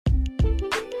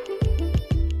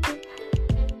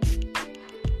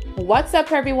What's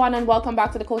up, everyone, and welcome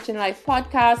back to the Coaching Life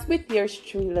podcast with yours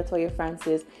truly, Latoya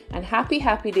Francis. And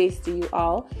happy days to you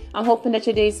all. I'm hoping that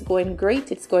your day is going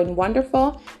great, it's going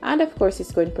wonderful, and of course,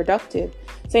 it's going productive.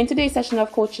 So in today's session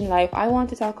of Coaching Life, I want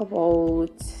to talk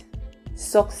about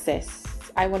success.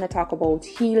 I want to talk about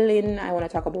healing. I want to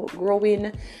talk about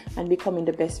growing and becoming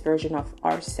the best version of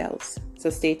ourselves. So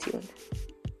stay tuned.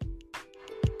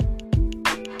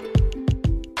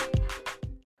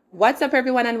 What's up,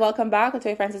 everyone, and welcome back.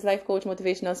 Latoya Francis, life coach,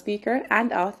 motivational speaker,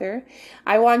 and author.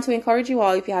 I want to encourage you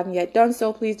all, if you haven't yet done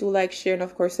so, please do like, share, and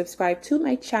of course, subscribe to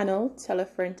my channel. Tell a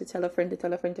friend to tell a friend to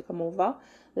tell a friend to come over.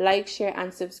 Like, share,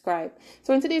 and subscribe.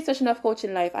 So in today's session of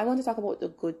Coaching Life, I want to talk about the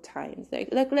good times.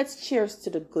 Like let's cheers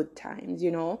to the good times,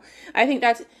 I think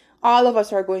that all of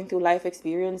us are going through life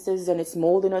experiences, and it's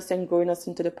molding us and growing us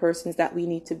into the persons that we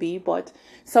need to be. But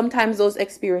sometimes those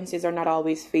experiences are not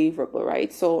always favorable,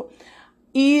 right? So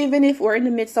even if we're in the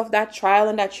midst of that trial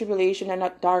and that tribulation and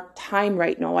that dark time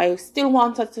right now, I still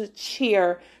want us to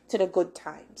cheer to the good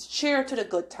times. Cheer to the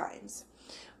good times.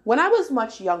 When I was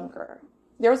much younger,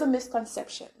 there was a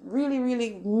misconception,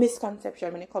 really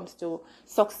misconception when it comes to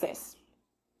success.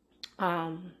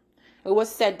 It was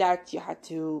said that you had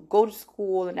to go to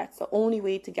school and that's the only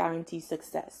way to guarantee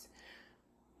success.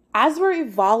 As we're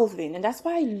evolving, and that's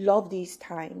why I love these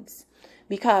times,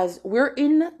 because we're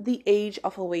in the age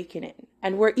of awakening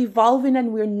and we're evolving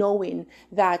and we're knowing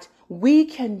that we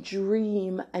can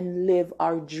dream and live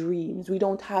our dreams. We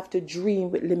don't have to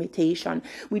dream with limitation.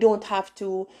 We don't have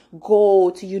to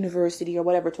go to university or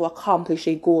whatever to accomplish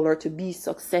a goal or to be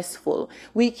successful.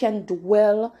 We can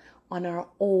dwell on our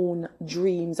own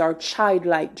dreams, our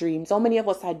childlike dreams. So many of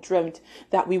us had dreamt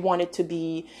that we wanted to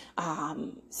be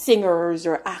singers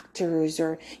or actors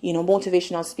or,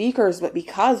 motivational speakers. But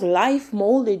because life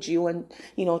molded you and,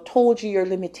 told you your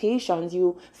limitations,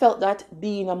 you felt that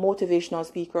being a motivational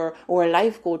speaker or a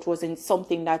life coach wasn't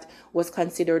something that was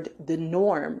considered the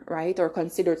norm, right? Or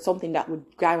considered something that would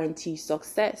guarantee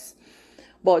success.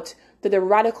 But to the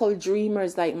radical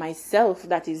dreamers like myself,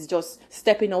 that is just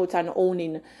stepping out and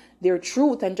owning their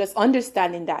truth and just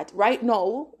understanding that right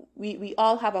now we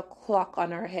all have a clock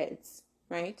on our heads,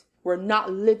 right? We're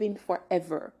not living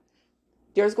forever.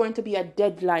 There's going to be a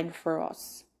deadline for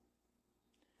us.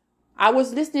 I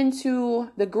was listening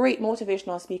to the great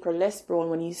motivational speaker Les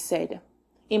Brown when he said,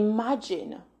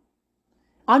 imagine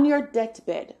on your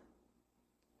deathbed,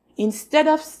 instead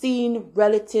of seeing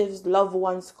relatives, loved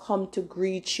ones come to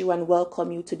greet you and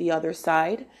welcome you to the other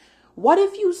side, what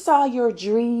if you saw your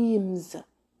dreams?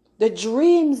 The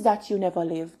dreams that you never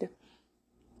lived,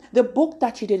 the book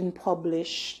that you didn't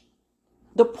publish,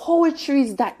 the poetry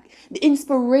the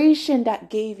inspiration that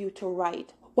gave you to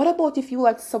write. What about if you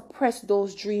had suppressed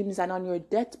those dreams and on your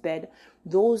deathbed,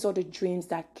 those are the dreams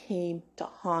that came to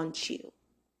haunt you?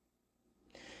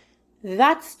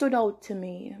 That stood out to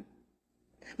me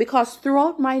because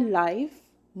throughout my life,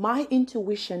 my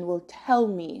intuition will tell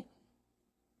me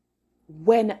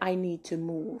when I need to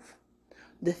move,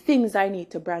 the things I need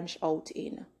to branch out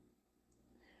in.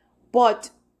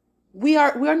 But we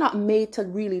are not made to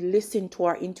really listen to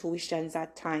our intuitions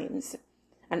at times.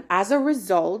 And as a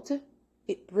result,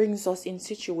 it brings us in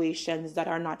situations that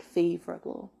are not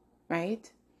favorable,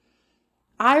 right?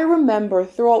 I remember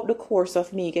throughout the course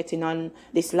of me getting on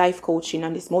this life coaching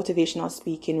and this motivational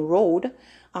speaking road,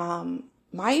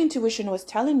 my intuition was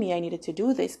telling me I needed to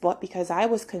do this, but because I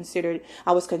was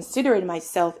considering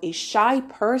myself a shy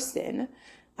person,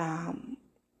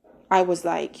 I was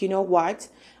like, you know what?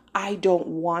 I don't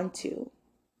want to.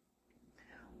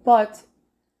 But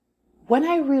when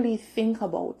I really think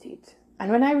about it, and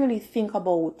when I really think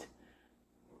about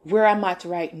where I'm at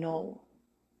right now,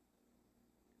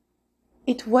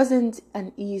 it wasn't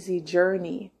an easy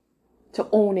journey to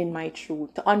owning my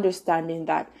truth, to understanding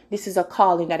that this is a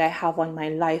calling that I have on my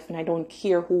life and I don't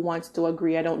care who wants to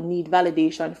agree. I don't need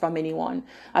validation from anyone.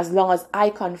 As long as I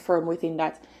confirm within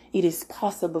that it is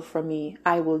possible for me,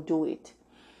 I will do it.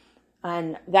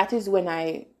 And that is when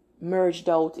I merged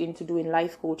out into doing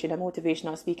life coaching and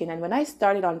motivational speaking. And when I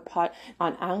started on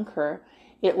Anchor,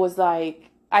 it was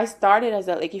like I started as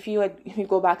if you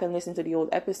go back and listen to the old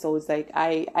episodes,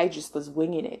 I just was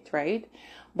winging it, right?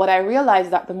 But I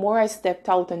realized that the more I stepped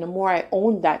out and the more I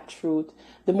owned that truth,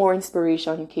 the more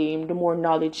inspiration came, the more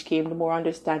knowledge came, the more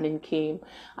understanding came.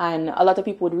 And a lot of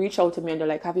people would reach out to me and they're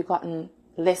like, have you gotten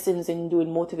lessons in doing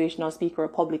motivational speaker or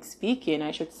public speaking,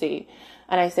 I should say.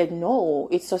 And I said, no,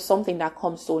 it's just something that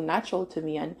comes so natural to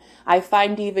me. And I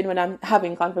find even when I'm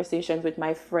having conversations with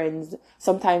my friends,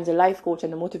 sometimes the life coach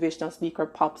and the motivational speaker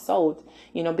pops out,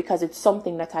 because it's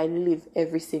something that I live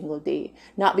every single day.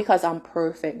 Not because I'm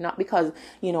perfect, not because,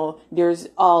 there's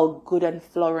all good and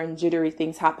flowery and jittery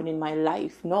things happen in my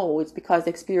life. No, it's because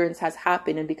experience has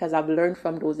happened and because I've learned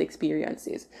from those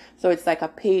experiences. So it's like a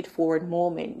paid forward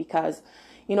moment because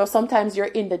sometimes you're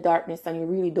in the darkness and you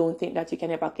really don't think that you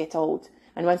can ever get out.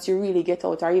 And once you really get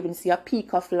out or even see a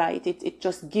peak of light, it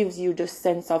just gives you this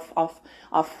sense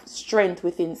of strength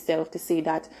within self to say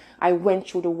that I went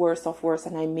through the worst of worst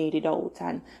and I made it out.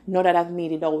 And now that I've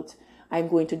made it out, I'm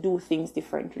going to do things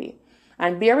differently.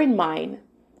 And bear in mind,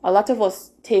 a lot of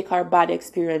us take our bad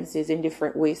experiences in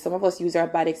different ways. Some of us use our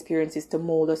bad experiences to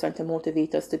mold us and to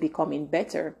motivate us to becoming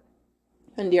better.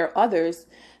 And there are others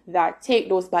that take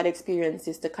those bad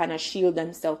experiences to kind of shield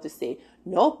themselves to say,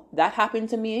 nope, that happened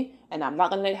to me and I'm not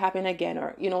going to let it happen again.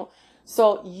 Or,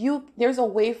 so there's a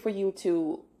way for you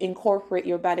to incorporate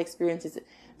your bad experiences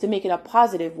to make it a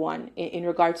positive one in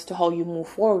regards to how you move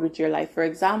forward with your life. For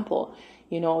example,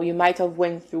 you might have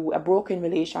went through a broken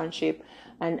relationship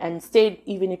and stayed,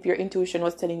 even if your intuition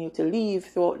was telling you to leave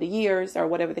throughout the years or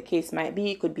whatever the case might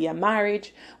be. It could be a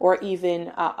marriage or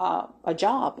even a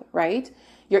job, right?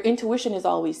 Your intuition is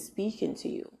always speaking to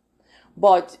you.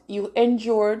 But you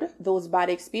endured those bad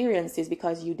experiences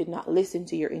because you did not listen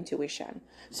to your intuition.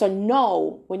 So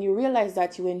now, when you realize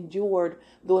that you endured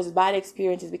those bad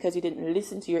experiences because you didn't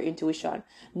listen to your intuition,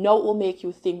 now it will make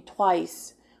you think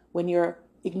twice when you're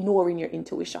ignoring your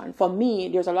intuition. For me,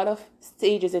 there's a lot of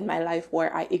stages in my life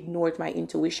where I ignored my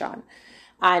intuition.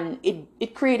 And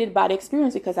it created bad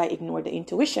experience because I ignored the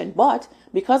intuition. But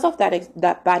because of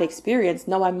that bad experience,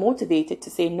 now I'm motivated to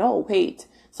say, no, wait,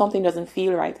 something doesn't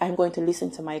feel right. I'm going to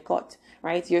listen to my gut,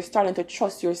 right? You're starting to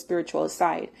trust your spiritual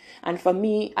side. And for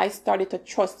me, I started to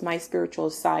trust my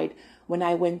spiritual side when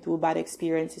I went through bad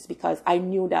experiences because I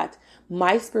knew that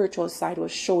my spiritual side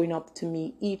was showing up to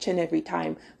me each and every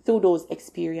time through those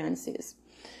experiences.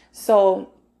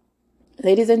 So,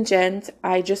 ladies and gents,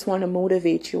 I just want to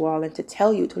motivate you all and to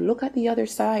tell you to look at the other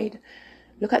side.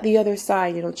 Look at the other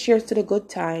side, cheers to the good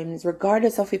times,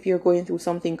 regardless of if you're going through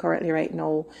something currently right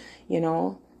now.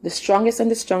 The strongest and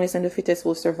the fittest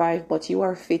will survive, but you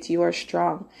are fit, you are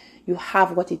strong. You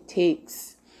have what it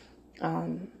takes.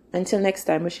 Until next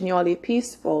time, wishing you all a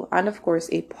peaceful and, of course,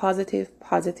 a positive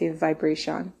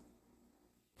vibration.